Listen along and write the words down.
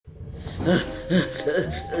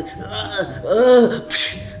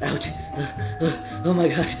Ouch. Oh my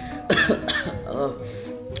gosh.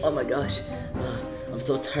 Oh my gosh. I'm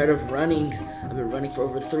so tired of running. I've been running for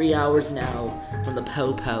over 3 hours now from the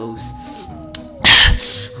po-pos.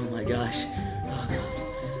 Oh my gosh. Oh god.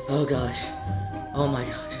 Oh gosh. Oh my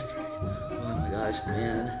gosh. Oh my gosh,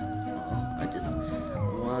 man.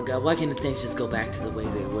 Oh my god. Why can't the things just go back to the way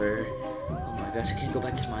they were? Oh my gosh, I can't go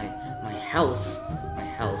back to my house. My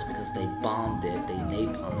house, because they bombed it. They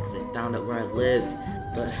napalmed it because they found out where I lived.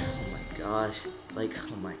 But oh my gosh. Like,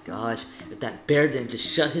 oh my gosh. If that bear didn't just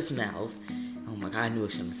shut his mouth. Oh my god, I knew I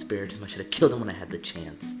shouldn't have spared him. I should have killed him when I had the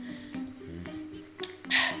chance.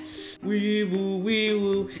 Wee woo, wee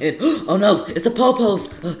woo. And oh no, it's the po-pos.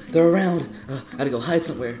 They're around. I gotta go hide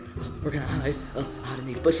somewhere. We're gonna hide out in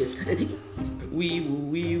these bushes. Wee woo,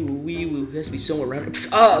 wee woo, wee woo. There has to be somewhere around.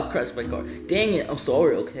 Oh, crashed my car. Dang it. I'm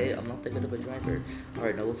sorry, okay? I'm not that good of a driver.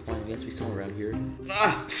 Alright, no, it's fine. There has to be somewhere around here.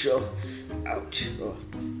 Ouch.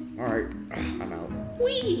 Alright, I'm out.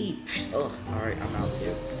 Wee! Alright, I'm out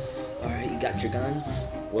too. Alright, you got your guns?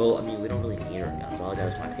 Well, I mean, we don't really need our guns.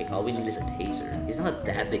 All we need is a taser. He's not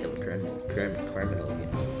that big of a criminal, you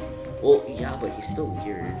know? Well, yeah, but he's still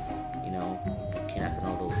weird, you know? Kidnapping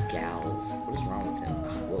all those gals. What is wrong with him?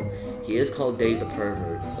 Well, he is called Dave the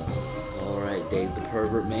Pervert, so... Alright, Dave the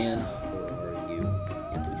Pervert, man. Where are you? You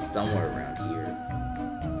have to be somewhere around here.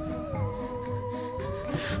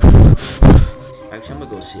 Actually, I'm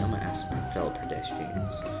gonna go see. I'm gonna ask some fellow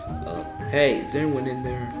pedestrians. Hey, is anyone in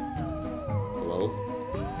there? Hello?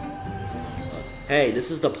 Hey,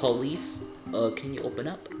 this is the police. Can you open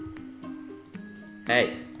up?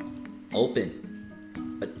 Hey, open.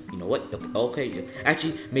 You know what? Okay,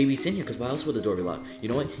 actually, maybe he's in here, because why else would the door be locked? You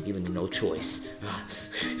know what? You leave me no choice.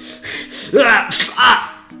 That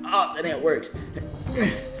didn't work.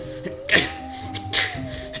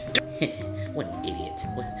 What an idiot.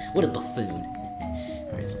 What a buffoon.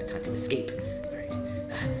 Alright, it's my time to escape. Alright.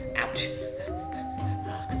 Ouch.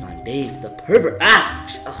 Because I'm Dave the Pervert.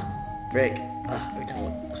 Ouch! Frick. Every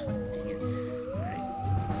time. Dang it. Alright.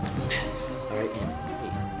 Alright, and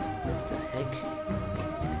wait. What the heck? Wait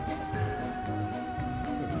a minute.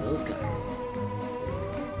 Who are those guys?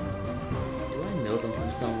 Do I know them from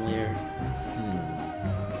somewhere?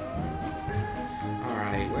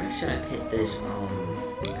 Alright, where should I put this,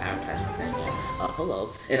 advertisement thing?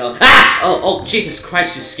 Hello. And, oh, Jesus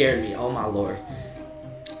Christ, you scared me. Oh my lord.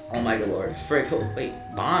 Oh my lord. Frick. Oh, wait,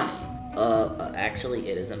 Bonnie. Actually,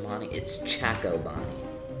 it isn't Bonnie. It's Choco Bonnie.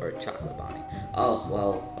 Or Chocolate Bonnie. Oh,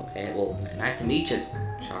 well, okay. Well, nice to meet you,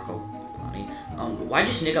 Choco Bonnie. Why'd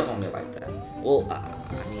you sneak up on me like that? Well, I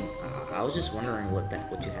mean, I was just wondering what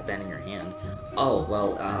you had that in your hand. Oh,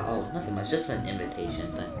 well, nothing much. Just an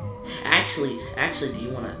invitation thing. Actually, do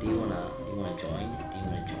you wanna join? Do you wanna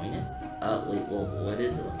join it? Wait, well, what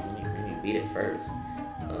is it? Let me read it first.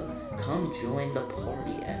 Come join the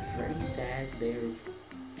party at Freddy Fazbear's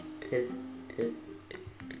it's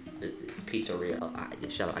Pizzeria.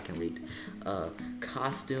 Shut up, I can read.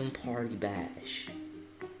 Costume Party Bash.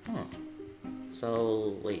 Huh.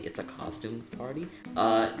 So, wait, it's a costume party?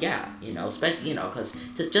 Yeah, you know, especially, you know, because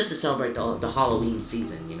just to celebrate the Halloween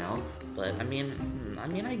season, you know? But, I mean,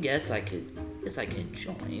 I guess I could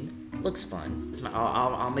join. Looks fun.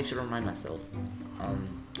 I'll make sure to remind myself.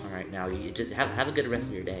 Alright, now you just have a good rest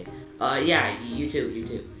of your day. Yeah, you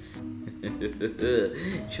too.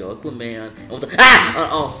 Chocolate Man.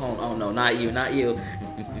 Oh no, not you.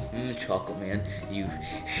 Chocolate Man, you.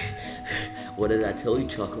 What did I tell you,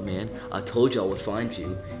 Chocolate Man? I told you I would find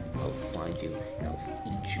you. I'll find you and I'll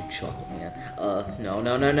eat you, Chocolate Man.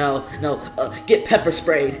 No. Get pepper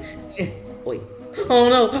sprayed. Wait. Oh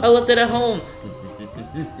no, I left it at home.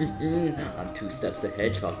 I'm 2 steps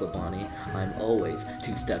ahead, Chocolate Bonnie. I'm always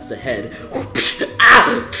 2 steps ahead. I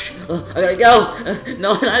gotta go.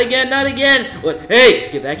 No, not again. What? Hey,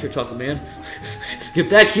 get back here, Chocolate Man. Get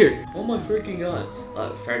back here. Oh my freaking god.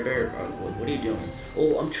 Fred Bear, what are you doing?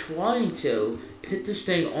 Oh, I'm trying to put this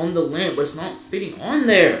thing on the lamp, but it's not fitting on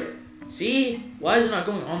there. See? Why is it not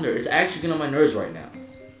going on there? It's actually getting on my nerves right now.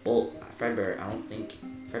 Well, Fred Bear,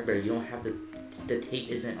 you don't have the tape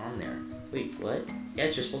isn't on there. Wait, what?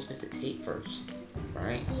 Yes, you're supposed to put the tape first.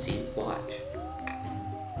 Alright, see, watch.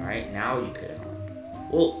 Alright, now you put it on.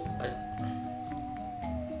 Well,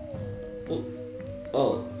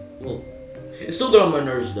 it's still good on my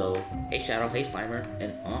nerves though. Hey Shadow, hey Slimer,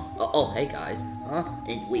 and hey guys,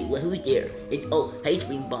 and wait, who's there? And hey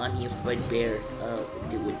Spring Bonnie and Fred Bear.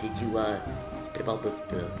 Did you put about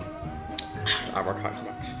the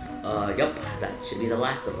advertisements? Yep, that should be the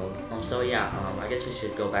last of them. So yeah, I guess we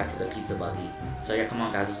should go back to the pizza buggy. So yeah, come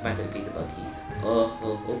on guys, let's back to the pizza buggy.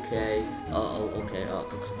 Okay. Okay.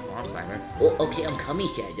 Come on, Slimer. Oh, okay, I'm coming,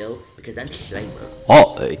 Shadow, because I'm Slimer.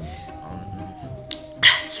 Hi.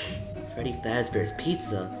 Freddy Fazbear's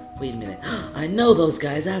Pizza. Wait a minute. I know those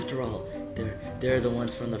guys after all. They're the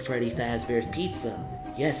ones from the Freddy Fazbear's Pizza.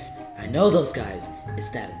 Yes, I know those guys. It's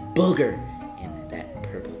that booger and that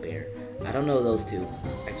purple bear. I don't know those two.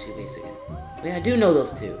 Actually, wait a second. Wait, I do know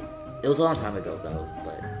those two. It was a long time ago, though,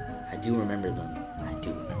 but I do remember them. I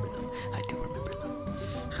do remember them. I do remember them.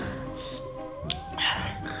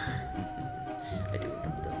 I do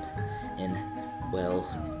remember them. And, well,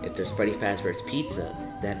 if there's Freddy Fazbear's Pizza,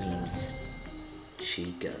 that means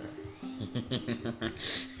Chica.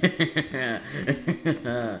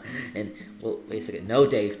 And, well, wait a second. No,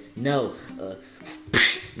 Dave. No.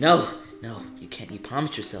 No. No. You can't. You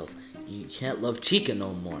promised yourself. You can't love Chica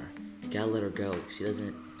no more. You gotta let her go. She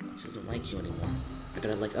doesn't like you anymore. I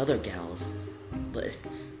gotta like other gals. But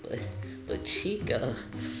Chica.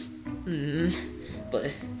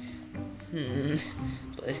 But,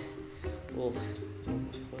 well,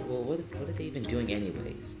 what are they even doing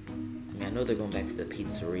anyways? I mean, I know they're going back to the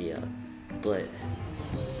pizzeria, but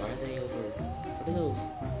why are they over? What are those?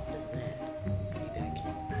 What is that? Maybe I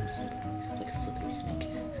can like a slippery snake.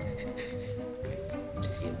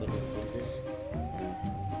 Let's see, what is this?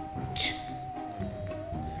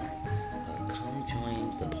 Come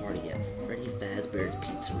join the party at Freddy Fazbear's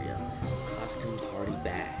Pizzeria. Costume party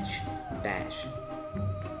bash.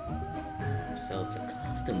 So it's a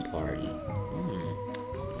costume party.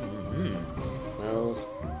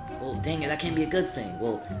 Well, dang it, that can't be a good thing.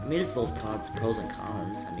 Well, I mean, it's both pros and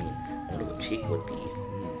cons. I mean, I wonder what Cheek would be.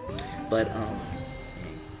 But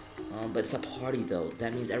it's a party though.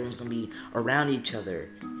 That means everyone's gonna be around each other,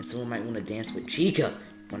 and someone might want to dance with Chica.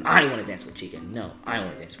 When I want to dance with Chica, no, I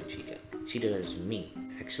want to dance with Chica. She does with me.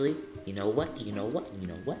 Actually, you know what?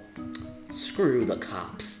 Screw the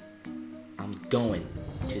cops. I'm going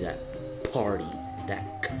to that party,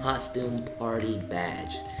 that costume party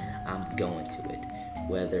badge. I'm going to it.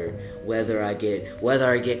 Whether I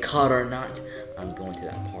get caught or not, I'm going to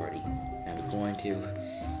that party. I'm going to,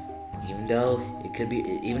 even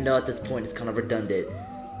though at this point it's kind of redundant,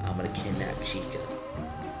 I'm gonna kidnap Chica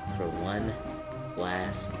for one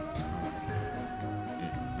last time.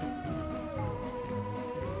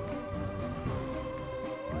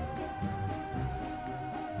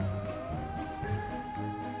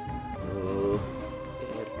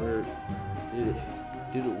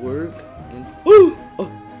 Did it work? And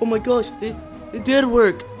oh my gosh, it did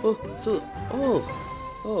work. Well,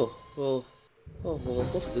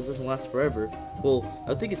 hopefully this doesn't last forever. Well,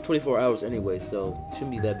 I think it's 24 hours anyway, so it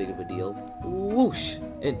shouldn't be that big of a deal. Whoosh!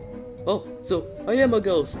 And so I am a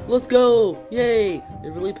ghost. Let's go! Yay!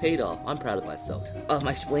 It really paid off. I'm proud of myself. Oh,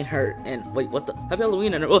 my spleen hurt. And wait, what the? Happy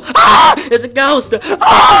Halloween, Enter. Oh, it's a ghost!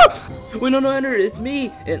 Wait, no, Enter. It's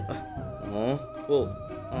me. And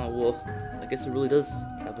well, I guess it really does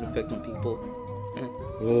have an effect on people.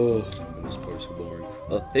 This part's so boring.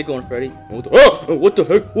 Hey, going, Freddy. What the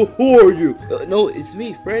heck? Who are you? No, it's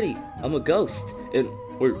me, Freddy. I'm a ghost. And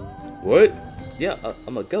wait, what? Yeah,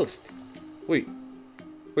 I'm a ghost. Wait,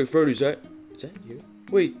 Freddy, is that you?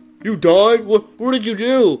 Wait, you died? What did you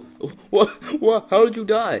do? What? How did you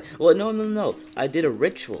die? Well, no. I did a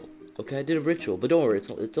ritual. Okay, I did a ritual, but don't worry,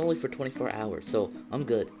 it's only for 24 hours, so I'm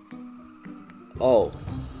good. Oh.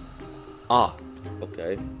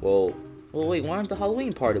 Okay. Well, wait, why aren't the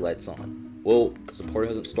Halloween party lights on? Well, because the party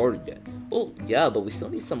hasn't started yet. Well, yeah, but we still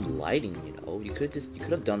need some lighting, you know. You could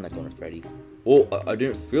have done that, going, Freddy. Well, I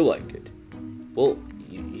didn't feel like it. Well,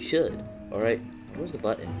 you should. All right. Where's the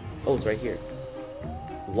button? Oh, it's right here.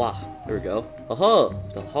 Wow. There we go. Aha!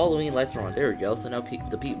 The Halloween lights are on. There we go. So now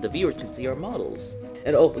the viewers can see our models.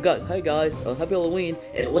 And oh my God, hi guys. Happy Halloween.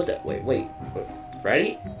 And what the? Wait.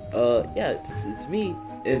 Freddy? Yeah, it's me.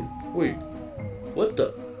 And wait, what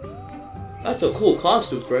the? That's a cool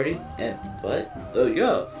costume, Freddy. And what?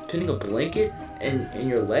 Yeah, pinning a blanket in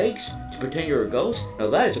your legs to pretend you're a ghost. Now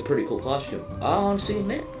that is a pretty cool costume. I'll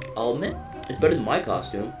admit, it's better than my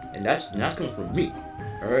costume, and that's coming from me.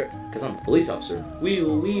 All right, because I'm a police officer.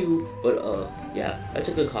 Wee-oo. But yeah, that's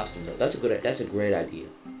a good costume though. That's a great idea.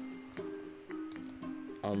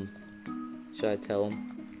 Should I tell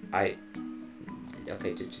him?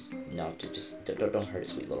 Okay, just don't hurt his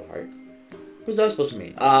sweet little heart. What's that supposed to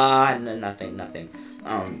mean? Nothing.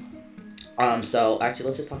 So actually,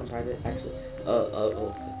 let's just talk in private. Actually,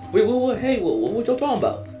 wait, hey, what y'all talking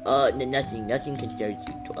about? Nothing concerns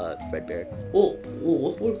you, Fredbear. Well,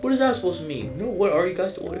 what is that supposed to mean? No, what are you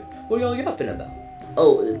guys? What are y'all yapping about?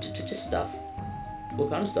 Oh, just stuff.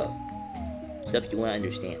 What kind of stuff? Stuff you want to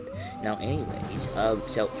understand. Now, anyways,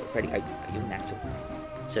 so Freddy, are you an actual?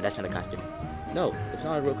 So that's not a costume. No, it's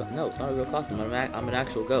not a real. No, it's not a real costume. I'm an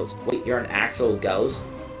actual ghost. Wait, you're an actual ghost?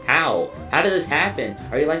 How? How did this happen?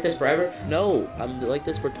 Are you like this forever? No, I'm like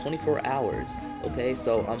this for 24 hours. Okay,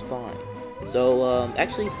 so I'm fine. So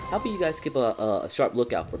actually, how about you guys keep a sharp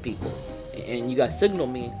lookout for people, and you guys signal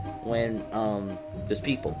me when there's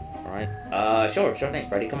people. All right? Sure thing,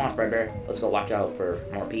 Freddy. Come on, Fredbear. Let's go watch out for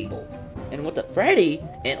more people. And what the Freddy?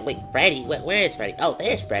 And wait, Freddy? Where is Freddy? Oh,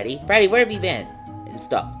 there's Freddy. Freddy, where have you been? And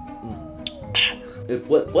stuff. It's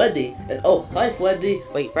Freddy. Oh, hi, Freddy.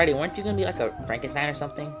 Wait, Freddy, weren't you gonna be like a Frankenstein or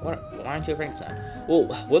something? Why aren't you a Frankenstein? Well,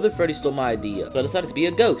 what if Freddy stole my idea? So I decided to be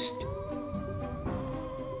a ghost.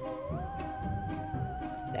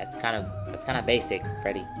 That's kind of basic,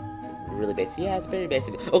 Freddy. Really basic. Yeah, it's very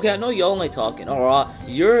basic. Okay, I know y'all only talking. Alright,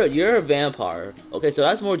 you're a vampire. Okay, so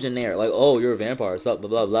that's more generic. Like, oh, you're a vampire. Blah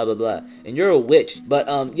blah blah blah blah. And you're a witch. But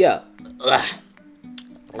yeah.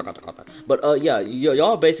 But yeah,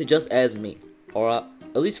 y'all are basically just as me. Alright.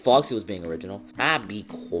 At least Foxy was being original. Be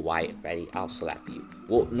quiet, Freddy. I'll slap you.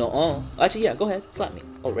 Well, no. Actually, yeah. Go ahead, slap me.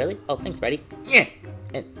 Oh, really? Oh, thanks, Freddy. Yeah.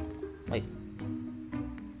 And wait.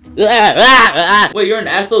 Wait, you're an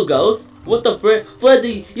actual ghost? What the frick?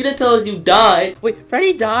 Freddy, you didn't tell us you died. Wait,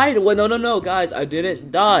 Freddy died? Well, no, guys, I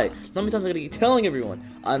didn't die. How many times am I gonna keep telling everyone?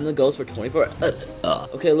 I'm the ghost for 24 hours.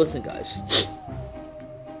 Okay, listen, guys.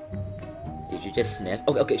 Did you just sniff?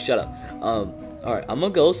 Okay, shut up. Alright, I'm a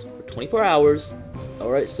ghost for 24 hours.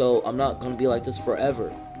 Alright, so I'm not gonna be like this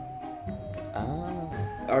forever.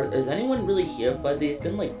 Is anyone really here, Freddy? It's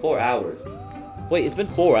been like 4 hours. Wait, it's been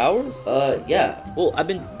 4 hours? Yeah. Well, I've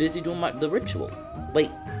been busy doing the ritual.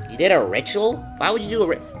 Wait. You did a ritual? Why would you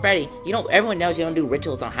do Freddy, everyone knows you don't do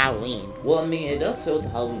rituals on Halloween. Well, I mean, it does fit with the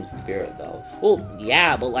Halloween spirit, though. Well,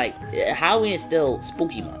 yeah, but, like, Halloween is still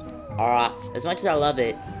spooky month. Alright? As much as I love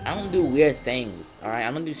it, I don't do weird things. Alright?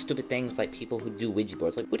 I don't do stupid things like people who do Ouija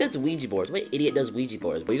boards. Like, who does Ouija boards? What idiot does Ouija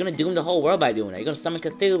boards? But you're gonna doom the whole world by doing it. You're gonna summon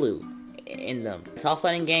Cthulhu in them. It's all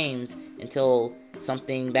fun and games until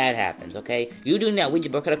something bad happens, okay? You doing that Ouija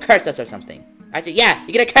board could have cursed us or something. Actually, yeah,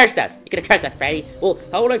 you could have cursed us. You could have cursed us, Freddy. Well,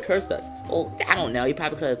 how would I curse us? Well, I don't know. You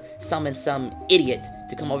probably could have summoned some idiot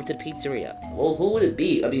to come over to the pizzeria. Well, who would it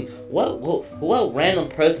be? I mean, what random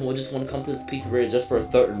person would just want to come to the pizzeria just for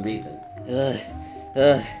a certain reason?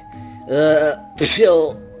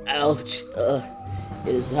 Chill. Ouch.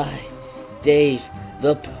 It is I, Dave,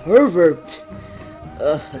 the pervert.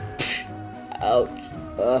 Ouch.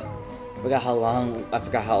 I forgot how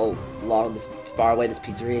long this far away this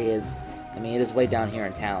pizzeria is. I mean, it is way down here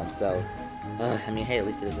in town, so, I mean, hey, at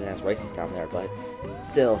least it isn't as racist down there, but,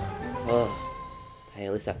 still, hey,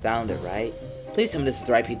 at least I found it, right? Please tell me this is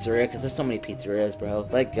the right pizzeria, because there's so many pizzerias, bro.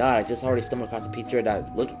 Like, God, I just already stumbled across a pizzeria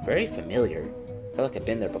that looked very familiar. I feel like I've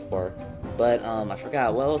been there before, but, I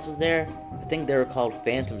forgot, what else was there? I think they were called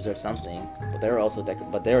Phantoms or something, but they were also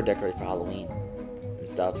decorated for Halloween and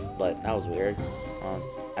stuff, but that was weird.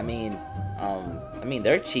 I mean,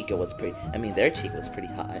 their chica was pretty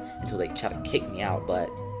hot until they tried to kick me out, but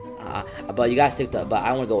you guys stick to, but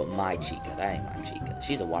I want to go with my chica. That ain't my chica.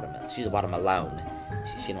 She's a watermelon. She's a watermelon.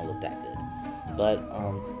 She don't look that good. But,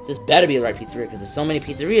 this better be the right pizzeria, because there's so many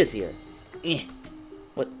pizzerias here.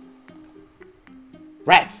 What?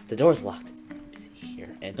 Rats! The door's locked. Let me see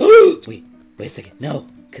here, and, wait a second, no,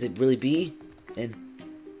 could it really be? And,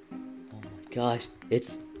 oh my gosh,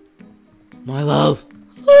 it's my love.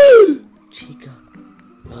 Chica.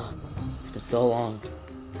 Oh, it's been so long.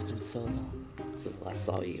 Since the last I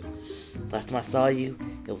saw you. Last time I saw you,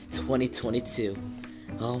 it was 2022.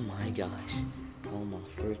 Oh my gosh. Oh my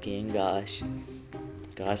freaking gosh.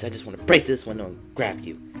 Gosh, I just want to break this window and grab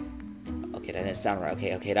you. Okay, that didn't sound right.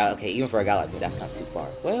 Okay, even for a guy like me, that's kind of too far.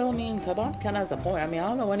 Well, I mean, Tabon kind of has a point. I mean, I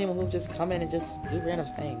don't know anyone who just come in and just do random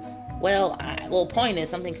things. Well, point is,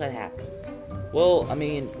 something could happen. I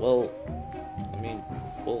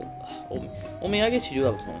mean, I guess you do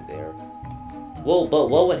have a point there. Well, but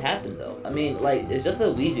what would happen, though? I mean, like, it's just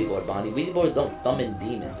a Ouija board, Bonnie. Ouija boards don't summon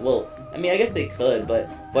demons. Well, I mean, I guess they could, but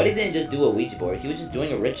Freddy didn't just do a Ouija board. He was just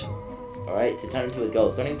doing a ritual, alright, to turn into a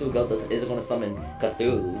ghost. Turning into a ghost isn't going to summon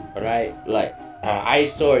Cthulhu, alright? Like, I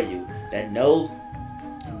assure you that no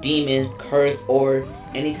demon, curse, or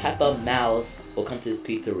any type of mouse will come to this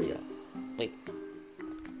pizzeria. Wait,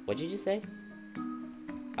 what'd you just say?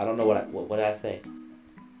 I don't know what did I say?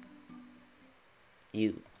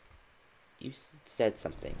 You said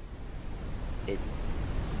something.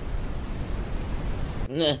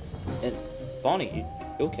 And Bonnie, you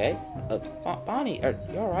okay? Bonnie, are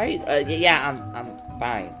you alright? Yeah, I'm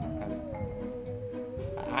fine.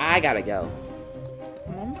 I gotta go.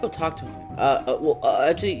 I'm gonna go talk to him. Well,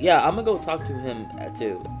 actually, yeah, I'm gonna go talk to him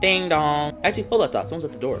too. Ding dong. Actually, hold that thought. Someone's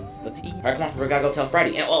at the door. Alright, come on, we gotta go tell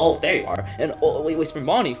Freddy. And there you are. And wait, Spring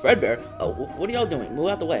Bonnie, Fredbear. What are y'all doing?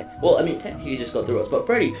 Move out the way. Well, I mean, technically you just go through us. But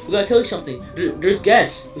Freddy, we gotta tell you something. There's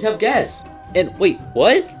guests. We have guests. And wait,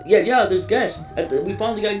 what? Yeah, there's guests. We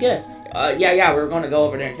finally got guests. Yeah, we were gonna go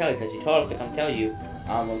over there and tell you because you told us to come tell you.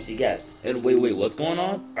 When we see guests. And wait, what's going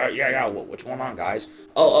on? Yeah, what's going on, guys?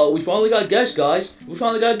 We finally got guests, guys. We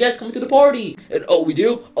finally got guests coming to the party. And we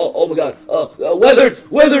do? Oh my God.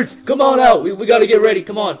 Weathers, come on out. We gotta get ready.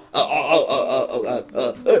 Come on.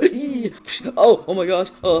 Oh my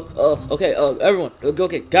gosh. Okay. Everyone,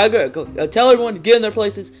 okay, gotta go. Tell everyone to get in their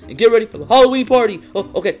places and get ready for the Halloween party. Oh,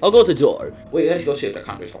 okay. I'll go to the door. Wait, let's go shave their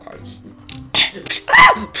congressional cards.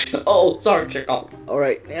 Oh, sorry, Chico. All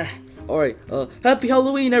right. Happy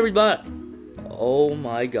Halloween, everybody! Oh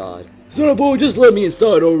my God. Son of a boy, just let me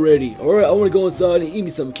inside already. Alright, I wanna go inside and eat me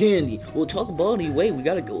some candy. Well, talk about it, wait, we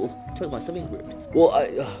gotta go talk about something weird. Well,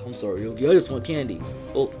 I'm sorry, Yogi, I just want candy.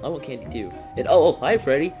 Well, I want candy too. And hi,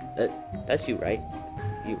 Freddy. That's you, right?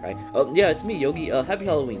 You, right? Yeah, it's me, Yogi. Happy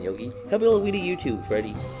Halloween, Yogi. Happy Halloween to you too,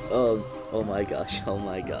 Freddy. Oh my gosh. Oh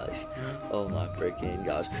my freaking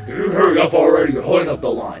gosh. Can you hurry up already? You're holding up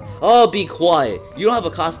the line. Oh, be quiet. You don't have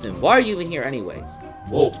a costume. Why are you even here anyways?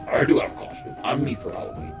 Well, I do have a costume. I'm me for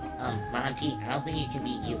Halloween. Monty, I don't think you can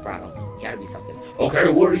be you for Halloween. You gotta be something. Okay,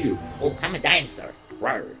 what are you? Oh, I'm a dinosaur.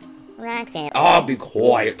 Right. Roxanne. Oh, be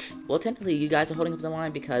quiet. Well, technically, you guys are holding up the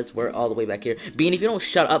line because we're all the way back here. Bean, if you don't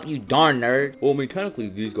shut up, you darn nerd. Well, I mean, technically,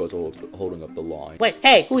 these guys are holding up the line. Wait,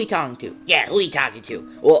 hey, who are you talking to? Yeah, who are you talking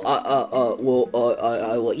to? Well,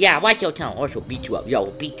 yeah, watch your tone, or she'll beat you up. Yeah,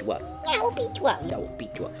 we'll beat you up.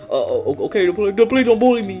 Okay, please don't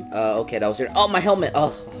bully me. Okay, that was weird. Oh, my helmet. Oh,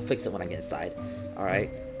 I'll fix it when I get inside. Alright.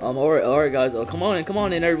 Alright, guys. Come on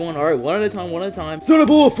in, everyone. Alright, one at a time. Son of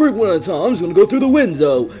a freak, one at a time. I'm just gonna go through the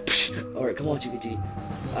window. Alright, come on, Chica G.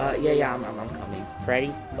 Yeah, I'm coming.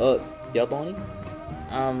 Freddy? Yeah, Bonnie?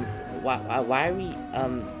 Why are we,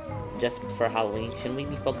 just for Halloween? Shouldn't we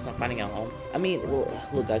be focused on finding a home? I mean, well,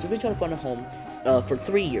 look, guys, we've been trying to find a home, for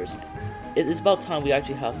 3 years now. It's about time we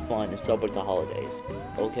actually have fun and celebrate the holidays.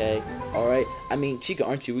 Okay? Alright? I mean, Chica,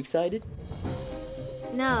 aren't you excited?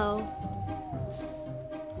 No.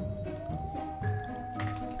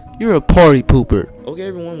 You're a party pooper. Okay,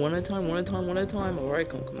 everyone, one at a time. Alright,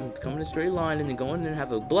 come in a straight line and then go in and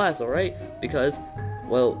have a blast, alright? Because,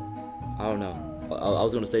 well, I don't know. I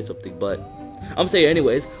was gonna say something, but I'm saying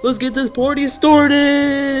anyways. Let's get this party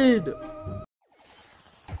started!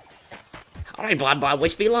 Alright, Bon,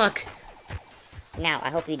 wish me luck. Now,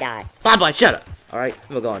 I hope you die. Bon, shut up! Alright, I'm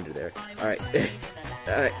gonna go under there. Alright.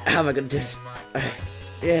 Alright, how am I gonna do this? Alright.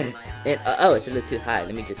 Yeah. And, it's a little too high.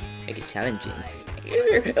 Let me just make it challenging.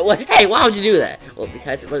 Hey, why would you do that? Well,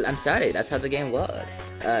 because, I'm sorry, that's how the game was.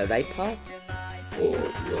 Right, Pop? Oh,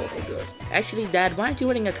 yeah, I guess. Actually, Dad, why aren't you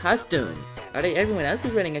wearing a costume? Alright, everyone else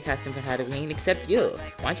is wearing a costume for Halloween except you.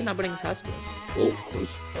 Why aren't you not wearing a costume? Well,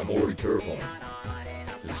 because I'm already terrifying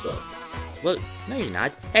and stuff. Well, no you're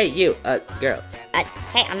not. Hey, you, girl.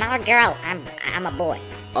 Hey, I'm not a girl. I'm a boy.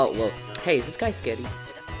 Oh, well, hey, is this guy scary?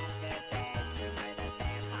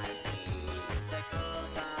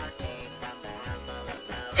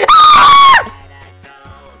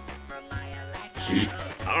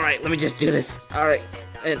 Alright, let me just do this. Alright.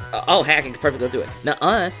 And, hey, I can perfectly do it.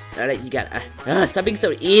 Nuh-uh. Alright, you gotta, stop being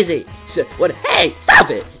so easy. What? Hey, stop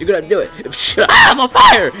it. You're gonna do it. I'm on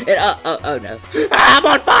fire. And, oh no. I'm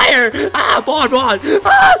on fire. Bon.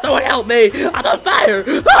 Someone help me. I'm on fire.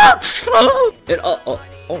 And, oh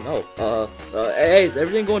no. Hey, is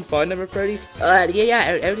everything going fine, never, Freddy?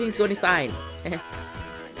 Yeah, everything's going fine.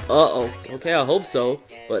 Okay, I hope so.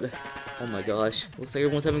 But, oh my gosh, looks like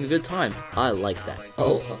everyone's having a good time. I like that.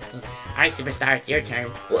 Alright, Superstar, it's your turn.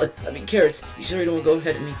 What? I mean, Carrots, you sure you don't want to go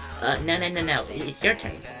ahead of me? No, it's your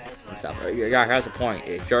turn. Stop. Yeah, here's the point.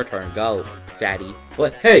 It's your turn. Go, fatty.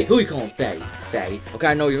 What? Hey, who you calling fatty? Fatty. Okay,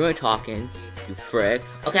 I know you're really talking. You frick.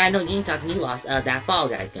 Okay, I know you ain't talking. You lost that Fall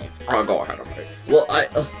Guys game. I'll go ahead of me. Well,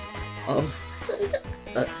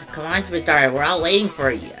 come on, Superstar. We're all waiting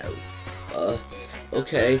for you.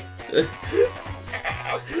 Okay.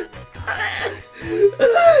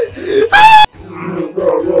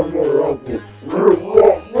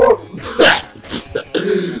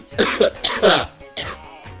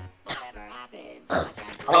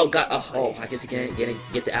 Oh god, I guess you can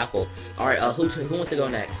get the apple. Alright, who wants to go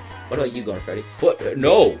next? What about you going, Freddy? What?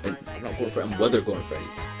 No! I'm not going to Freddy. I'm weather going to Freddy.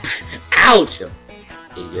 Ouch!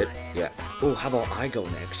 idiot. Yeah. Oh, how about I go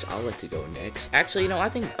next? I'll like to go next. Actually, you know, I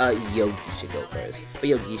think Yogi should go first. But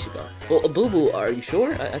Yogi, you should go. Well, Boo Boo, are you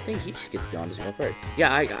sure? I think he should get to go on this one first.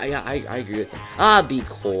 Yeah, I agree with him. Ah, be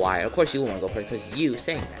quiet. Of course you want to go first because you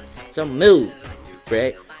saying that. So move,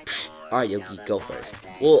 Fred. All right, Yogi, go first.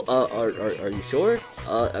 Well, are you sure?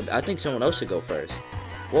 I think someone else should go first.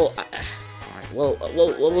 Well, Well,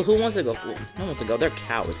 who wants to go? No one wants to go. They're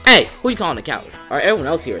cowards. Hey, who you calling a coward? Alright, everyone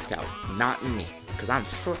else here is cowards. Not me. Because I'm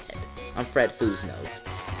Fred. I'm Fred Foos Nose.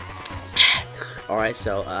 Alright,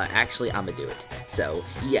 so, actually, I'm gonna do it. So,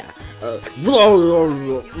 yeah. Alright,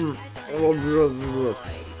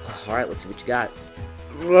 let's see what you got.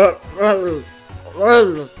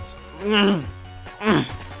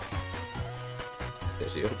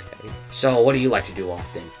 Is he okay? So, what do you like to do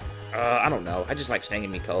often? I don't know. I just like staying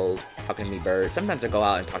in me cold, talking to me birds. Sometimes I go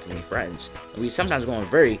out and talk to me friends. We sometimes go on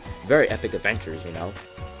very, very epic adventures, you know?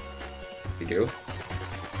 You do?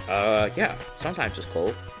 Yeah. Sometimes it's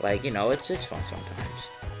cool. Like, you know, it's fun sometimes.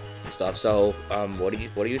 And stuff. So, what are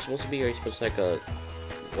you supposed to be? Are you supposed to like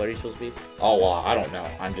what are you supposed to be? Oh, I don't know.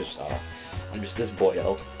 I'm just this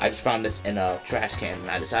boyo. I just found this in a trash can and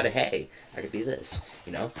I decided, hey, I could be this,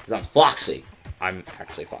 you know? Because I'm Foxy. I'm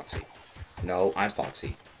actually Foxy. No, I'm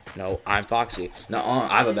Foxy. No, I'm Foxy. No,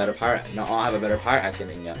 I have a better pirate. No, I have a better pirate accent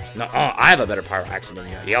than you. No, I have a better pirate accent than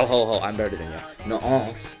you. Yo ho ho, I'm better than you. No,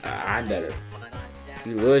 I'm better.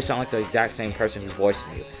 You really sound like the exact same person who's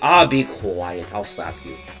voicing you. Ah, be quiet. I'll slap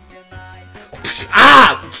you.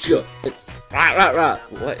 Ah!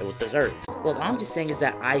 What? It was dessert. Well, all I'm just saying is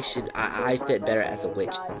that I fit better as a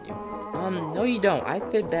witch than you. No you don't. I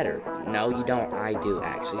fit better. No you don't. I do,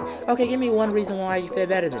 actually. Okay, give me one reason why you fit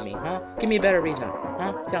better than me, huh? Give me a better reason,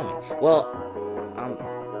 huh? Tell me. Well,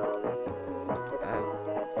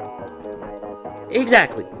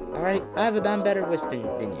 exactly. Alright, I'm better witch than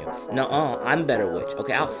you. No, I'm better witch.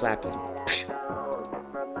 Okay, I'll slap you.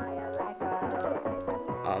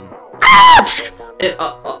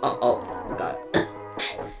 Oh, God.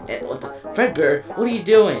 What the? Fredbear, what are you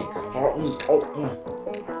doing?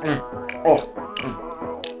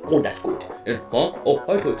 Oh, that's good. Huh? Oh,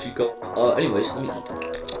 hi, Chico. Anyways, let me eat.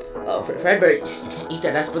 Fredbear, you can't eat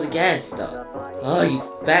that. That's for the guests. Oh, you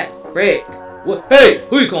fat frick. What? Hey,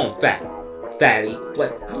 who you calling fat? Fatty.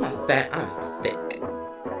 What? I'm not fat. I'm thick.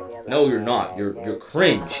 No, you're not. You're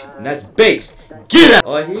cringe, and that's based. Get out.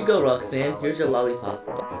 Oh, here you go, Roxanne. Here's your lollipop.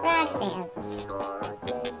 Roxanne.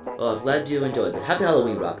 Oh, glad you enjoyed it. Happy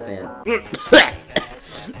Halloween, Roxanne.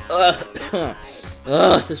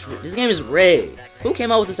 This game is rigged. Who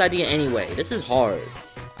came up with this idea anyway? This is hard.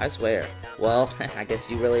 I swear. Well, I guess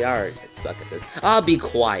you really are. I suck at this. I'll be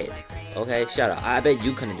quiet. Okay, shut up. I bet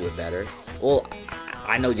you couldn't do it better. Well,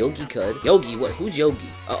 I know Yogi could. Yogi? What? Who's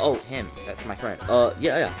Yogi? Oh, him. That's my friend.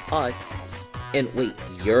 Yeah. Hi. And wait,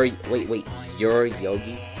 you're Yogi?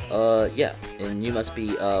 Yeah. And you must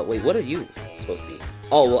be, wait, what are you supposed to be?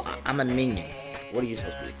 Oh, well, I'm a minion. What are you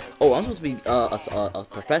supposed to be? Oh, I'm supposed to be, a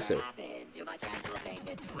professor.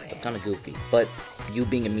 That's kind of goofy. But you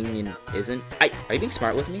being a minion isn't? Are you being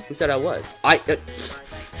smart with me? Who said I was? And,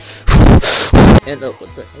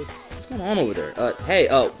 what's going on over there? Hey,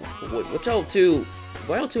 what y'all two,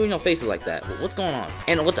 why y'all two in your faces like that? What's going on?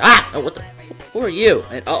 And who are you?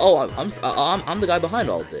 And, I'm the guy behind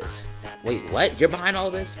all of this. Wait, what? You're behind all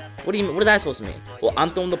of this? What do you mean? What is that supposed to mean? Well, I'm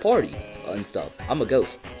throwing the party and stuff. I'm a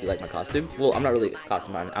ghost. You like my costume? Well, I'm not really a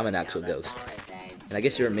costume. I'm an actual ghost. And I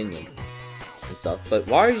guess you're a minion and stuff. But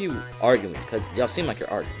why are you arguing? Because y'all seem like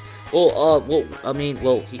you're arguing. Well,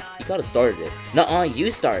 he kind of started it. Nuh-uh,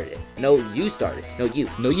 you started it. No, you started it. No,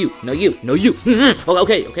 you.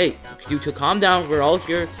 Okay. You to calm down. We're all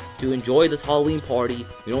here to enjoy this Halloween party.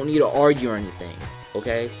 You don't need to argue or anything.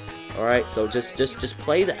 Okay? Alright, so just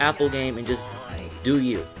play the Apple game and just do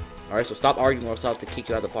you. Alright, so stop arguing or else I'll have to kick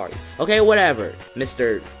you out of the party. Okay, whatever,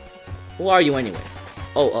 Mr. Who are you anyway?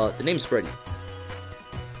 Oh, the name's Freddy.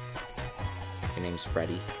 Your name's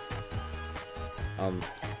Freddy.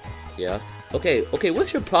 Yeah. Okay,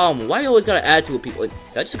 what's your problem? Why you always gotta add to it, people? Did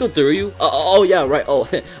I just go through you? Oh, yeah, right. Oh,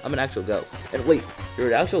 I'm an actual ghost. And wait, you're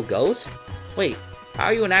an actual ghost? Wait, how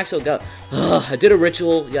are you an actual ghost? I did a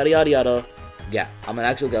ritual, yada yada yada. Yeah, I'm an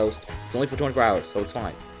actual ghost. It's only for 24 hours, so it's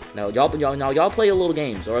fine. Now, y'all play your little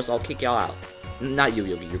games, or else I'll kick y'all out. Not you,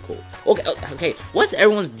 Yogi, you're cool. Okay, what's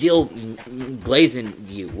everyone's deal glazing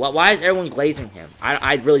you? Why is everyone glazing him?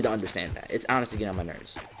 I really don't understand that. It's honestly getting on my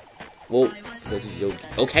nerves. Well, this is Yogi.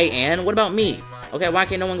 Okay, and what about me? Okay, why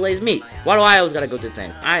can't no one glaze me? Why do I always gotta go through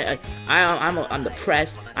things? I'm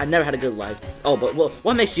depressed. I never had a good life. Oh, but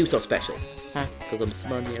what makes you so special? Huh? Because I'm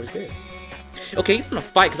smart and everything. Okay, you're gonna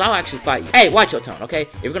fight, because I'll actually fight you. Hey, watch your tone, okay?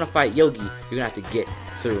 If you're gonna fight Yogi, you're gonna have to get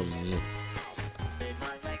through me.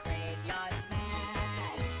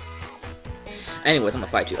 Anyways, I'm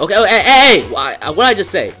gonna fight you. Okay, oh, hey! What did I just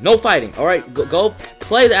say? No fighting, alright? Go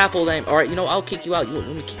play the apple game. Alright, you know, I'll kick you out. You want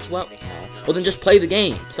me to kick you out? No. Well, then just play the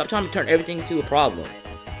game. Stop trying to turn everything into a problem.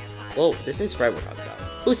 Whoa, this is Fred we're talking about.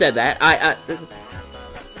 Who said that?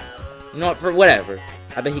 You know what, for whatever.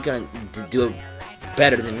 I bet he gonna do it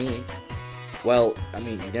better than me. Well, I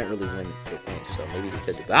mean, you didn't really win the thing, so maybe he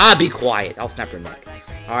could do it. Be quiet. I'll snap your neck.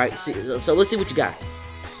 Alright, so let's see what you got.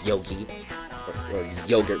 Yogi. Or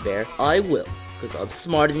yogurt bear. I will. Because I'm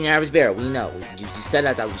smarter than the average bear. We know. You said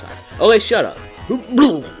that 1,000 times. Oh, wait, shut up.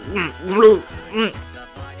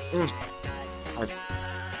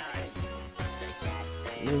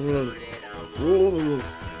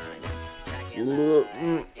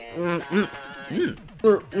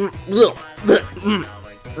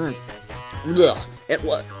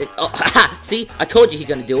 See? I told you he's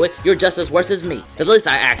gonna do it. You're just as worse as me. At least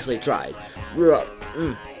I actually tried.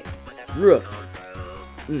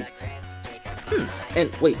 And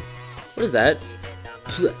wait, what is that?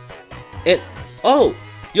 And oh,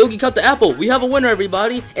 Yogi cut the apple. We have a winner,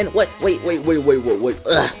 everybody. And what? Wait. Wait.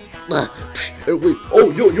 Oh,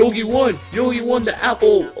 Yogi won. Yogi won the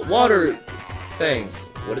apple water thing.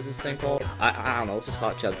 What is this thing called? I don't know. Let's just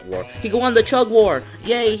call it Chug War. He won the Chug War.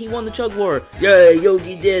 Yay! He won the Chug War. Yay!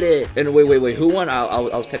 Yogi did it. And wait. Who won? I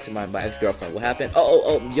was texting my ex-girlfriend. What happened?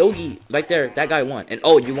 Oh, Yogi, right there. That guy won. And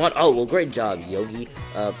oh, you won. Oh, well, great job, Yogi.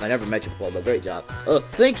 I never met you before, but great job.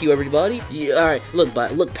 Thank you, everybody. Yeah, all right. Look,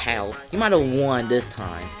 pal. You might have won this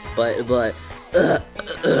time, but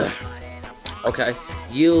okay.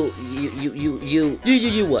 You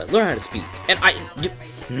what? Learn how to speak. And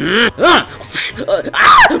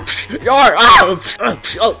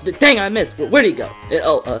oh, dang, I missed. Where'd he go?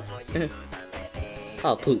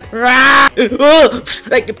 Oh, poop.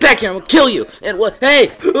 Hey, get back here, I'm gonna kill you. And what?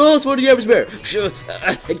 Hey, it's for the average bear.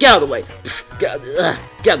 Get out of the way. Get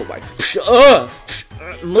out of the way.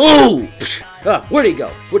 Move. Where'd he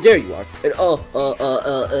go? Well, there you are. And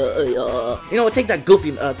you know what? Take that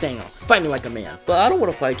goofy thing off. Fight me like a man. But I don't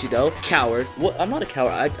want to fight you, though. Coward. What? I'm not a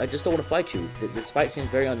coward. I just don't want to fight you. This fight seems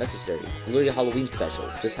very unnecessary. It's literally a Halloween special.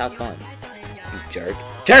 Just have fun. You jerk.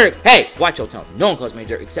 Jerk! Hey! Watch your tone. No one calls me a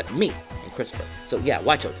jerk except me and Christopher. So, yeah,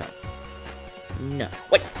 watch your tone. No.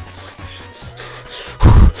 Wait.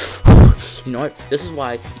 You know what? This is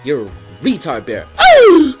why you're a retard bear.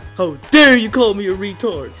 How dare you call me a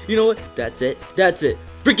retard? You know what? That's it.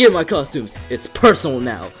 Forget my costumes. It's personal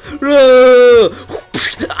now.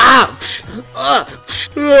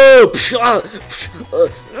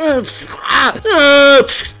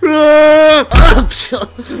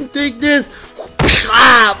 Take this.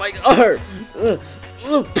 My arm.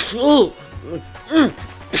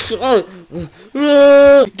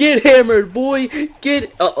 Get hammered, boy.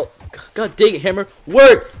 God dang it, hammer.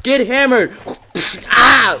 Work. Get hammered.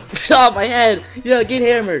 My head. Yeah, get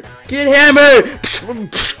hammered. Get hammered.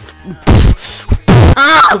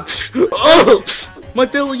 Oh, my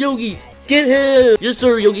fellow yogis. Get him. Yes,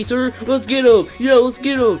 sir, Yogi, sir. Let's get him. Yeah, let's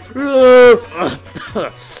get him.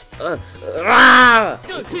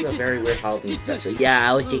 This is a very weird Halloween special. Yeah,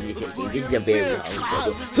 I was taking this game. This is a very weird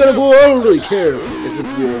Halloween special. Son of a boy, I don't really care if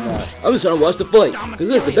it's weird or not. I'm just trying to watch the fight, because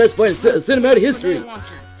this is the best fight in cinematic history.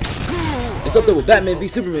 It's up there with Batman v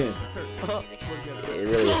Superman. It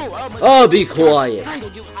really is. Oh, be quiet.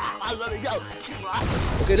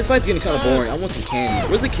 Okay, this fight's getting kind of boring. I want some candy.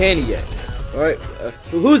 Where's the candy at? Alright,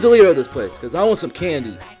 who's the leader of this place? Because I want some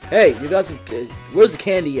candy. Hey, you got some... where's the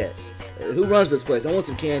candy at? Who runs this place? I want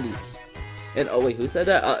some candy. And, oh wait, who said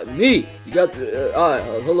that? Me! You got some...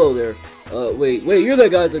 hello there. Wait, you're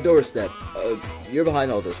that guy at the doorstep. You're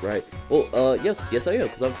behind all this, right? Well, yes I am,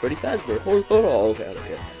 because I'm Freddy Fazbear. Oh, okay.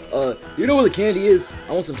 You know where the candy is?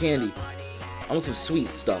 I want some candy. I want some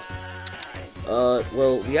sweet stuff.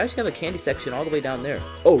 Well, we actually have a candy section all the way down there.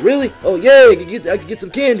 Oh, really? Oh, yay! I can get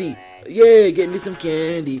some candy! Yay, get me some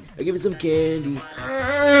candy. I give me some candy.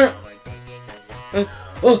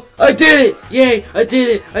 Oh, I did it! Yay, I did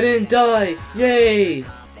it! I didn't die! Yay!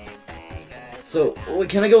 So, wait,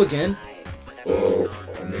 can I go again? Well,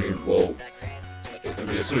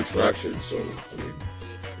 it's an attraction, so,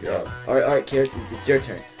 yeah. Alright, Carrots, it's your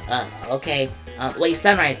turn. Okay. Wait,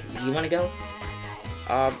 Sunrise, you wanna go?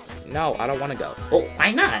 No, I don't want to go. Well,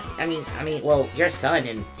 why not? I mean, well, you're a son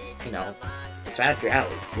and, you know, it's right up your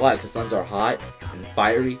alley. Why? Because suns are hot and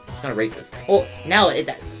fiery? It's kind of racist. Well, no, it's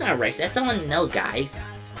not racist. That's someone knows, guys.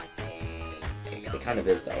 It kind of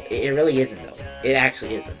is, though. It really isn't, though. It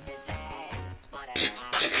actually isn't.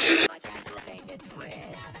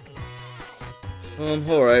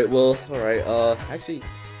 Alright, actually,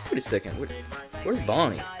 wait a second. Where's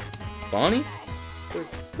Bonnie? Bonnie?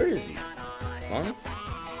 Where is he? Bonnie?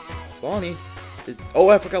 Bonnie? Oh,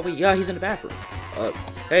 I forgot. Wait, yeah, he's in the bathroom.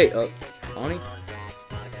 Hey, Bonnie?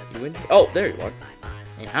 You in? Oh, there you are.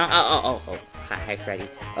 Oh. Hi, Freddy.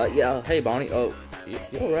 Yeah, hey, Bonnie. Oh, you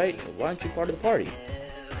alright? Why aren't you part of the party?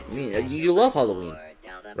 I mean, you love Halloween,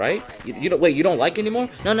 right? You don't, wait, you don't like it anymore?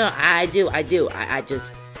 No, I do. I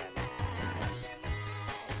just...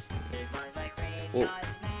 Well,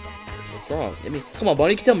 what's wrong? I mean, come on,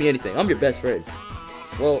 Bonnie, you can tell me anything. I'm your best friend.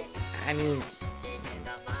 Well, I mean...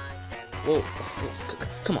 Well,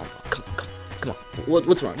 come on.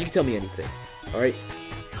 What's wrong? You can tell me anything. Alright?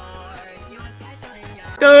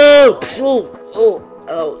 No!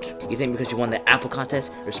 Ouch. You think because you won the apple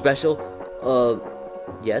contest, you're special?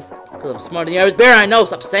 Yes. Because I'm smarter than the average bear, I know.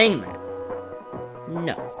 Stop saying that.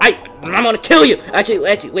 No. I'm gonna kill you! Actually,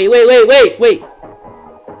 wait.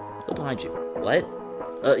 Look behind you. What?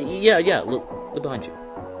 Yeah, look behind you.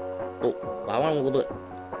 Oh, I want a little bit.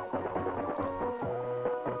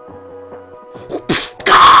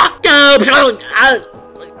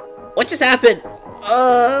 What just happened?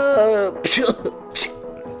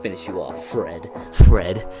 Finish you off, Fred.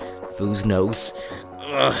 Foos nose.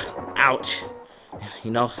 Ouch.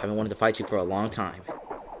 You know, I've been wanting to fight you for a long time.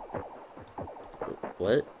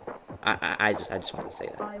 What? I just wanted to say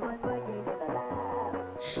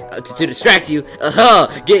that. To distract you.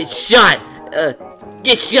 Get shot.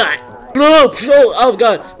 Get shot. Oh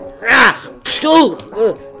God.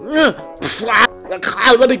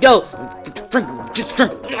 Let me go.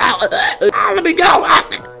 Let me go.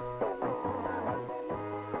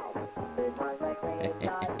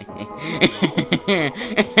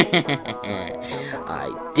 I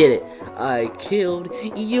did it. I killed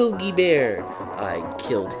Yogi Bear. I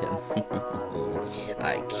killed him.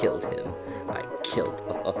 I killed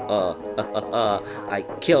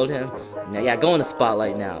him. Now, yeah, go in the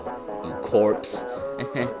spotlight now, you corpse.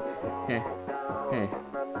 I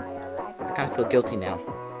kind of feel guilty now.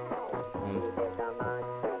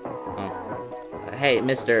 Hey,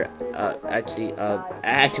 Mister. Actually,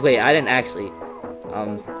 wait. I didn't actually.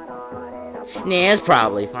 Nah, it's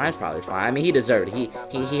probably fine. I mean, he deserved it.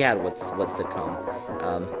 He had what's to come.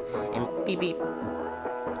 And beep beep.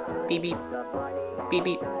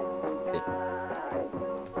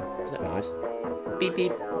 What's that noise? Beep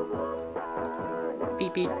beep.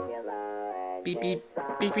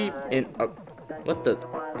 And what the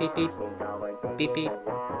beep beep.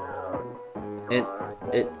 And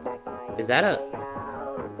is that a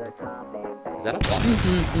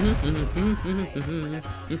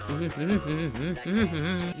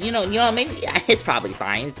You know, maybe it's probably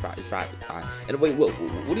fine. It's probably fine. And wait, what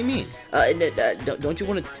do you mean? Don't you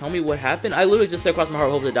want to tell me what happened? I literally just said across my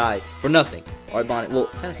heart, hope to die for nothing. Alright, Bonnie. Well,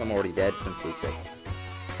 technically I'm already dead since it's a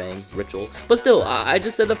ritual. But still, I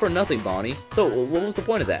just said that for nothing, Bonnie. So what was the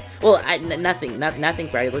point of that? Well, nothing,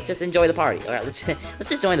 Freddy. Let's just enjoy the party. All right, let's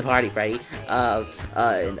just join the party, Freddy.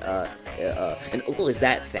 And oh, is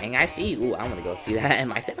that thing I see? Ooh, I want to go see that and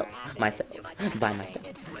by myself.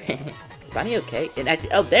 Is Bunny okay? And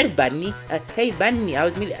actually, oh, there's Bunny. Hey, Bunny, I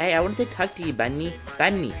wanted to talk to you, Bunny.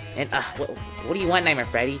 And what do you want, Nightmare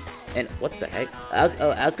Freddy? And what the heck? I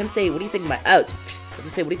was gonna say, what do you think of my what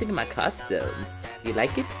do you think of my costume? Do you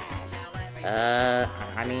like it?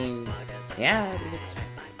 I mean, yeah, it looks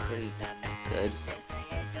pretty good.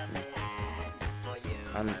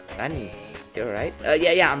 Bunny, you alright?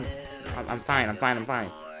 Yeah, I'm fine.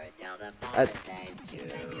 That's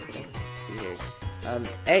weird.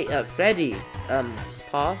 Hey, Freddy,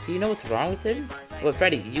 Pa, do you know what's wrong with him? Well,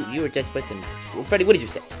 Freddy, you were just with him. Well, Freddy, what did you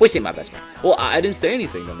say? What'd you say, my best friend? Well, I didn't say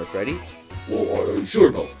anything, number Freddy. Well, are you sure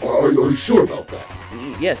about that?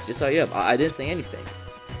 Yes, I am. I didn't say anything.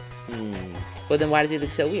 Well, then why does he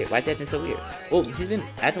look so weird? Why is he acting so weird? Well, he's been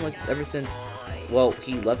acting like this ever since, well,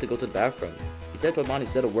 he left to go to the bathroom. He said to Bonnie,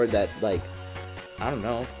 said a word that, like, I don't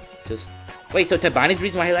know, just... Wait, so Tabani's the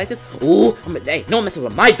reason why he like this? Ooh, hey, no messing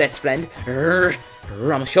with my best friend. I'm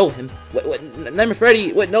gonna show him. What, Nightmare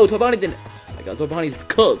Freddy, no, Tabani didn't... My God, Tabani's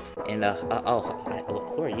cooked. And,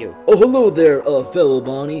 who are you? Oh, hello there, fellow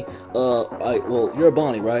Bonnie. Well, you're a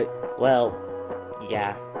Bonnie, right? Well,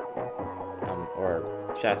 yeah. Or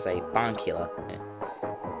should I say Bon Killer? Yeah.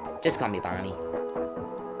 Just call me Bonnie.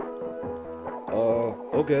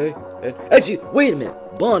 Okay. And actually, wait a minute,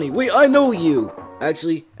 Bonnie. Wait, I know you.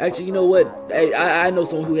 Actually, you know what? I know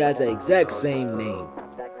someone who has the exact same name.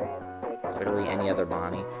 Literally any other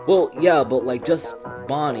Bonnie. Well, yeah, but like just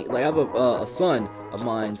Bonnie. Like I have a son of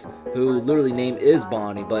mine's who literally name is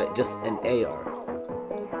Bonnie, but just an AR.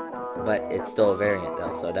 But it's still a variant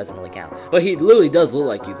though, so it doesn't really count. But he literally does look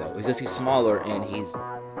like you though. It's just he's smaller and he's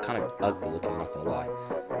kind of ugly looking, not gonna lie.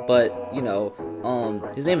 But, you know,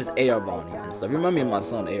 his name is AR Bonnie and stuff. You remind me of my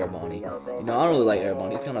son, AR Bonnie. You know, I don't really like AR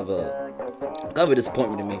Bonnie. He's kind of a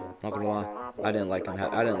disappointment to me, not gonna lie. I didn't like him.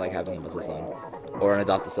 I didn't like having him as a son. Or an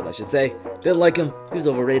adopted son, I should say. Didn't like him. He was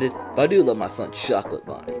overrated. But I do love my son, Chocolate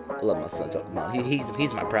Bonnie. I love my son, Chocolate Bonnie.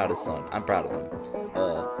 He's my proudest son. I'm proud of him.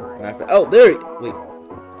 Oh, there he... Wait.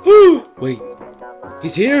 Wait.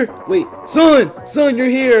 He's here? Wait. Son, you're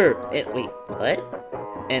here. And wait, what?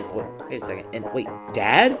 And wait a second. And wait,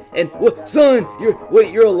 Dad? And what? Son,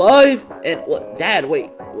 you're alive? and what? Dad,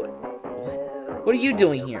 wait. What are you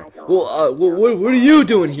doing here? Well, what are you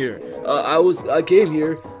doing here? I came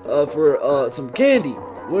here for some candy.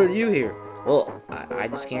 What are you here? Well, I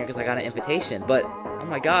just came here because I got an invitation. But oh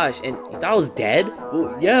my gosh! And you thought I was dead?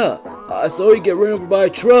 Well, yeah. I saw you get run over by a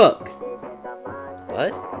truck.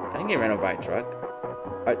 What? I didn't get ran over by a truck.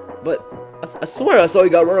 But I swear I saw you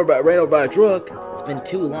got ran over by a truck. It's been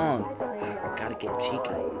too long. I gotta get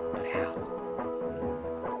Chica. But how?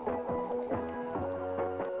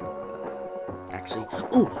 Actually,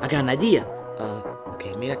 ooh, I got an idea.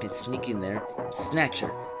 Okay, maybe I can sneak in there and snatch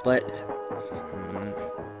her. But,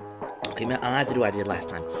 okay, man, I'm gonna have to do what I did last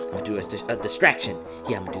time. I'm gonna do a distraction.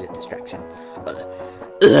 Yeah, I'm gonna do a distraction.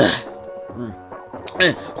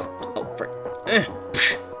 Oh, frick.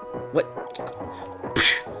 What?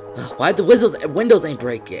 Why the windows ain't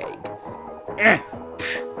breaking?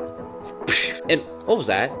 And what was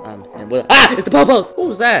that? And what? Ah, it's the popos. What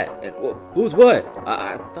was that? And who's what?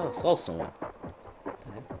 I thought I saw someone.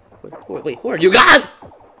 Wait, who are you? God!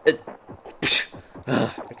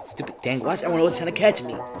 Stupid dang! Why is everyone always trying to catch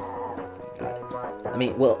me? Oh, God. I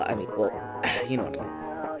mean, well, you know what I mean.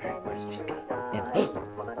 Alright, where's Chica?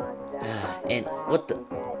 And what the?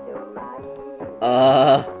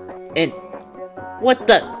 And what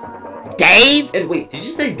the? Dave? And wait, did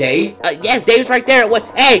you say Dave? Yes, Dave's right there. What?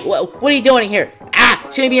 Hey, what are you doing here? Ah,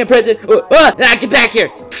 shouldn't be in prison. Get back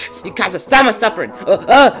here. You caused so much suffering.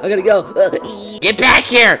 I gotta go. Get back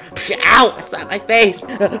here. Ow, I slapped my face.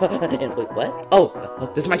 And wait, what? Oh,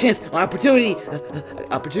 this is my chance. My opportunity.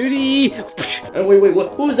 Opportunity. And wait,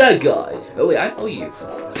 what? Who's that guy? Oh, wait, I know you.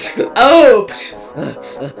 Oh.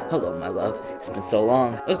 Hello, my love. It's been so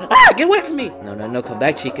long. Get away from me. No, come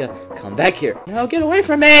back, Chica. Come back here. No, get away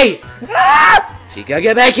from me. Chica,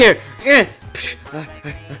 get back here.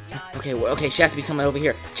 Okay, she has to be coming over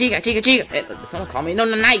here. Chica. Hey, someone call me. No,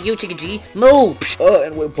 not you, Chica G. Move.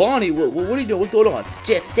 And wait, Bonnie, what are you doing? What's going on?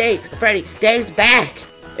 Dave, Freddy, Dave's back.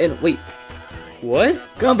 And wait, what?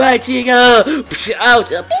 Come back, Chica.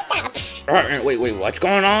 Ouch. Wait, what's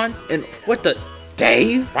going on? And what the?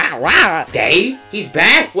 Dave? Wow. Dave? He's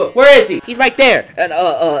back? Where is he? He's right there. And,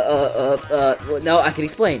 no, I can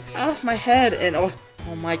explain. Oh, my head, and, oh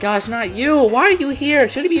my gosh, not you. Why are you here?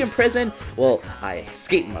 Should he be in prison? Well, I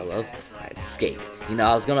escaped, my love. I escaped. You know,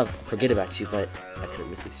 I was gonna forget about you, but I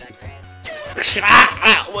couldn't resist you.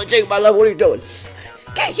 Jake, my love, what are you doing?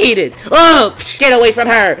 Get heated. Oh, get away from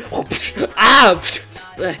her.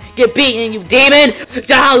 Get beaten, you demon!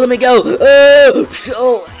 Let me go!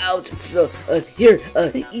 Oh, ouch! Here,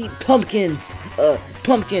 eat pumpkins!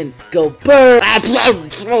 Pumpkin, go burn!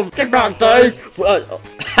 Get back, Dave!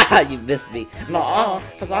 You missed me. No,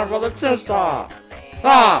 because I'm brother sister!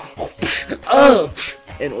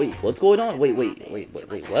 And wait, what's going on? Wait,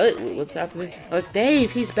 what? What's happening?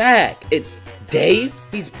 Dave, he's back! Dave?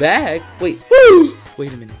 He's back? Wait,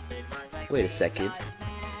 wait a minute. Wait a second.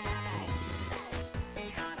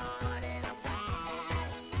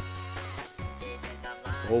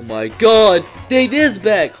 Oh my god! Dave is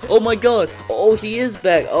back! Oh my god! Oh, he is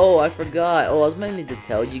back! Oh, I forgot. Oh, I was meaning to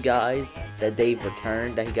tell you guys that Dave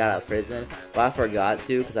returned, that he got out of prison, but I forgot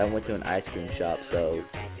to because I went to an ice cream shop, so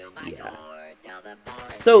yeah.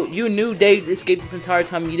 So, you knew Dave escaped this entire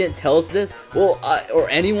time and you didn't tell us this? Well, or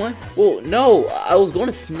anyone? Well, no, I was going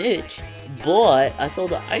to snitch, but I saw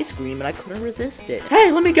the ice cream and I couldn't resist it.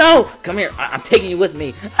 Hey, let me go! Come here, I'm taking you with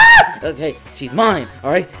me. Okay, she's mine,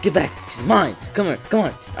 alright? Get back, she's mine. Come here, come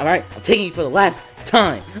on. Alright, I'm taking you for the last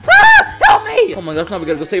time. Help me! Oh my gosh, now we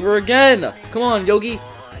gotta go save her again. Come on, Yogi.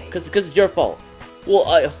 Cause it's your fault. Well,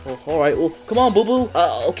 alright, well, come on, boo-boo.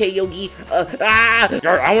 Okay, Yogi.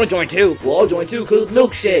 I wanna join too. Well, I'll join too, cause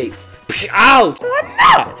milkshakes. Ouch! No, I'm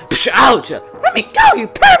not! Ouch! Let me go, you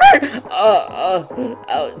pervert!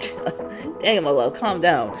 Ouch. Dang it, my love, calm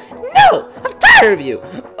down. No! I'm tired of you!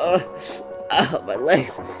 My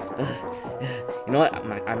legs. You know what?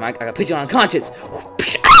 I gotta put you unconscious.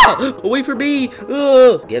 Ah! Wait for me!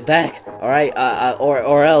 Get back! Alright,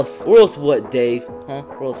 or else what, Dave? Huh?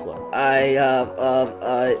 Or else what?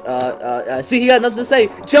 See, he got nothing to say!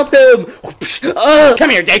 Jump him! Come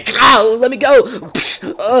here, Dave. Oh, let me go!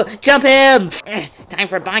 Jump him. Time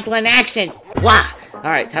for violent action. Wah. All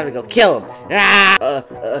right, time to go kill him. Ouch.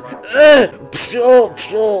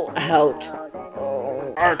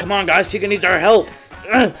 Alright, come on, guys. Chica needs our help.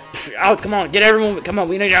 Out, come on, get everyone. Come on,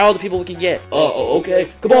 we need all the people we can get. Okay.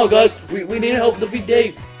 Come on, guys. We need help to defeat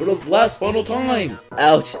Dave for the last final time.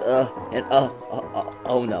 Ouch.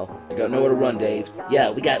 Oh no. You got nowhere to run, Dave. Yeah,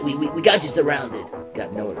 we got you surrounded.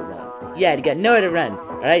 Got nowhere to run. Yeah, you got nowhere to run.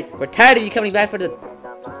 All right, we're tired of you coming back for the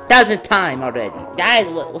 1000th time already. Guys,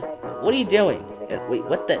 what are you doing? Wait,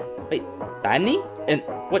 what the? Wait, Bonnie? and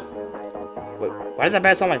what? Wait, why does that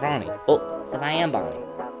bad sound like Bonnie? Oh, Because I am Bonnie.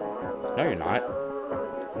 no, you're not.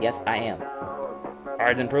 Yes, I am.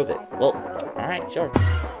 Alright, then prove it. Well, alright, sure.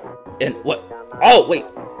 And what? Oh, wait.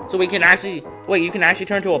 So we can actually, wait, you can actually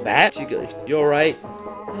turn to a bat? You alright?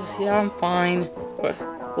 Yeah, I'm fine.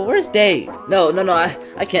 Well, where's Dave? No,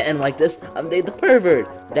 I can't end like this. I'm Dave the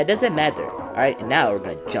pervert. That doesn't matter. Alright, and now we're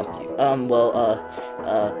gonna jump you.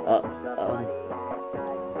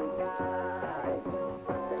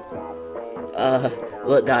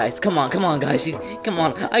 Look, guys, come on, guys, come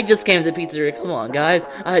on. I just came to the pizzeria. Come on, guys.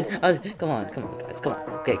 Come on, guys, come on.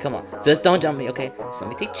 Okay, come on. Just don't jump me, okay? Just let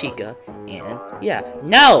me take Chica, and yeah.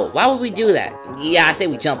 No! Why would we do that? Yeah, I say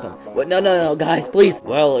we jump him. What? No, guys, please.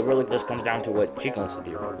 Well, it really just comes down to what Chica wants to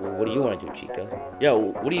do. What do you want to do, Chica? Yo,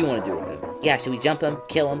 what do you want to do with him? Yeah, should we jump him?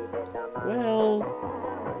 Kill him?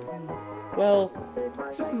 Well,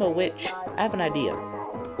 since I'm a witch, I have an idea.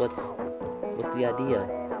 What's the idea?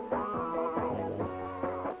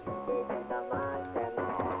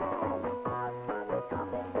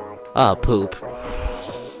 Oh, poop.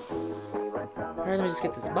 Alright, let me just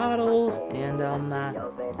get this bottle, and,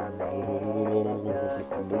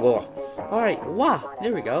 Alright, wow,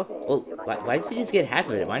 there we go. Well, why did you just get half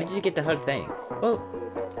of it? Why didn't you get the whole thing? Well,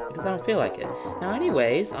 because I don't feel like it. Now,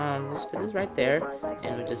 anyways, let's put this right there,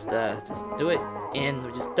 and we just do it, and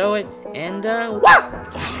we just throw it, and, wow!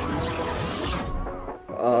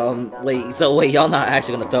 Wait, y'all not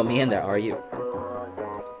actually gonna throw me in there, are you?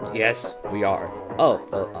 Yes, we are.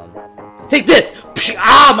 Take this!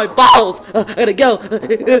 Ah, my balls! I gotta go!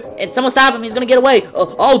 And someone stop him, he's gonna get away!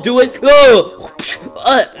 I'll do it!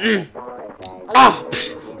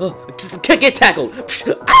 Get tackled!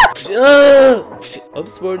 I'm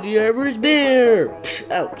smarter than the average bear!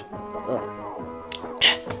 Ouch!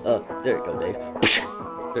 There you go, Dave.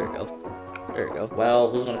 There you go. Well,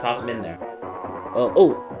 who's gonna toss him in there?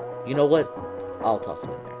 Oh, you know what? I'll toss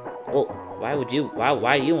him in there. Well, why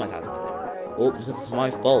do you want to toss him in there? Well, because it's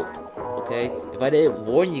my fault. Okay? If I didn't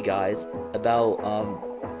warn you guys about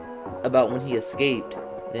when he escaped,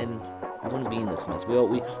 then we wouldn't be in this mess. We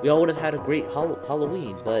all would have had a great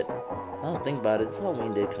Halloween, but I don't think about it. This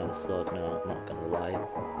Halloween did kind of suck. No, I'm not gonna lie.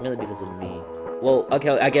 Mainly because of me. Well,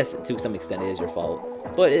 okay, I guess to some extent it is your fault,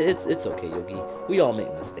 but it's okay, Yogi. We all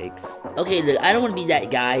make mistakes. Okay, look, I don't want to be that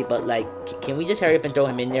guy, but like, can we just hurry up and throw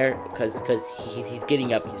him in there? Cause he's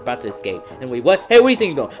getting up, he's about to escape. And wait, what? Hey, what do you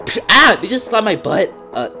think you're going? Ah! Did you just slap my butt?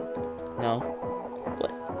 No.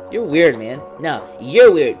 What? You're weird, man. No,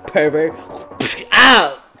 you're weird, pervert.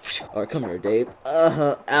 Ow! Alright, come here, Dave.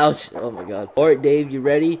 Ouch. Oh my god. Alright, Dave, you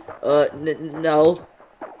ready? No.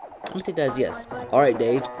 I'm gonna take that as yes. Alright,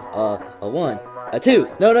 Dave. A 1, a 2.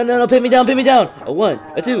 No, pin me down. A 1,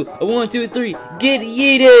 a 2, a 1, 2, 3. Get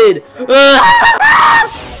yeeted!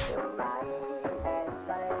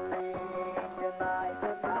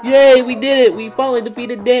 Yay, we did it! We finally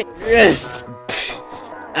defeated Dave.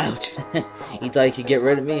 Ouch. You thought you could get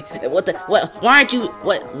rid of me? What? Why aren't you,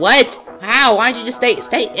 what? How? Why don't you just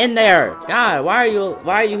stay in there? God, why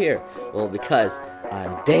are you here? Well, because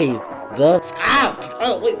I'm Dave the... Ow!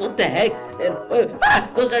 Oh, wait, what the heck?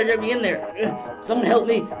 Someone's trying to get me in there. Someone help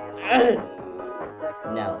me.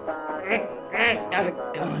 No.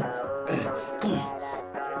 Come on.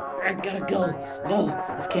 I gotta go. No,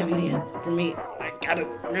 this can't be the end for me. I gotta...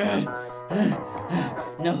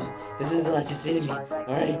 No, this is the last you see of me.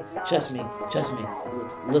 Alright? Trust me.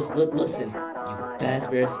 Listen, you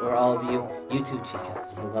fast bears, or all of you too, Chica.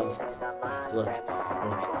 You love... Look.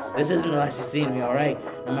 This isn't the last you see of me, alright?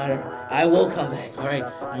 No matter... I will come back, alright?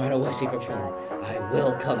 No matter what shape or form. I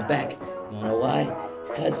will come back. You know why?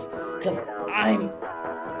 Because I'm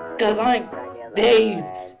Dave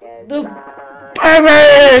the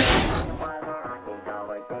pervert!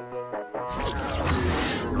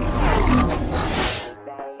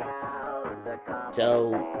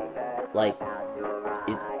 So, like,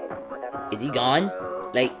 is he gone?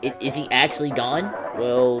 Like, is he actually gone?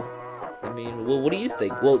 Well, I mean, well, what do you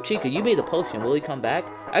think? Well, Chica, you made the potion. Will he come back?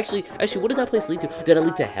 Actually, what did that place lead to? Did it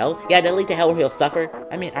lead to hell? Yeah, did it lead to hell where he'll suffer?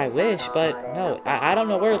 I mean, I wish, but no. I don't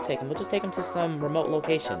know where it'll take him. We'll just take him to some remote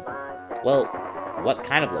location. Well, what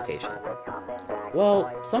kind of location?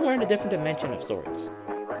 Well, somewhere in a different dimension of sorts.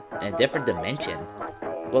 In a different dimension?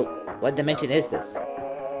 Well, what dimension is this?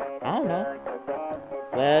 I don't know.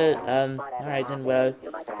 Well, alright then, well,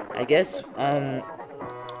 I guess,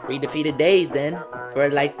 we defeated Dave then, for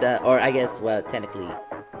like or I guess, well, technically,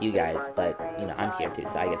 you guys, but, you know, I'm here too,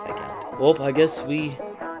 so I guess I count. Well, I guess we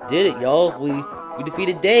did it, y'all. We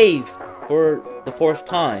defeated Dave for the 4th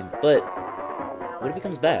time, but what if he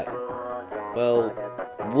comes back? Well,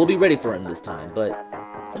 we'll be ready for him this time, but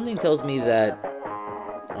something tells me that,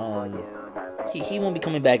 he won't be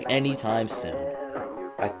coming back anytime soon.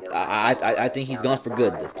 I think he's gone for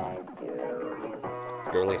good this time.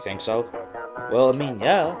 You really think so? Well, I mean,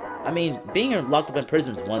 yeah. I mean, being locked up in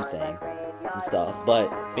prison is one thing and stuff, but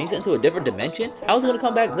being sent into a different dimension? How's he gonna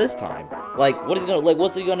come back this time? Like, what's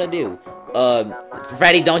he gonna do?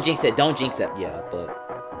 Freddy, don't jinx it, don't jinx it. Yeah, but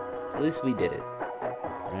at least we did it,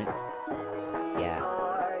 right? Yeah,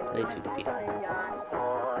 at least we defeated him.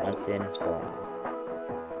 Once and for all.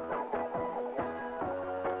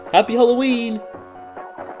 Happy Halloween!